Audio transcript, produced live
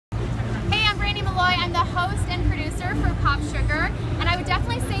host and producer for POPSUGAR, and I would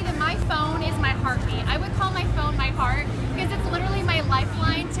definitely say that my phone is my heartbeat. I would call my phone my heart because it's literally my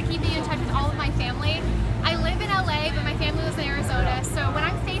lifeline to keep me in touch with all of my family. I live in LA, but my family lives in Arizona, so when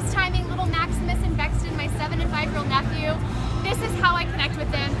I'm FaceTiming little Maximus and Bexton, my 7 and 5-year-old nephew, this is how I connect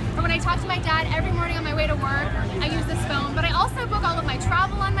with them. Or when I talk to my dad every morning on my way to work, I use this phone. But I also book all of my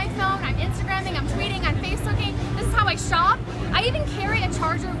travel on my phone. I'm Instagramming, I'm tweeting, I'm Facebooking. This is how I shop. I even carry a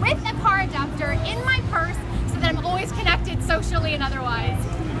charger with a car adapter in my purse so that I'm always connected socially and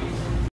otherwise.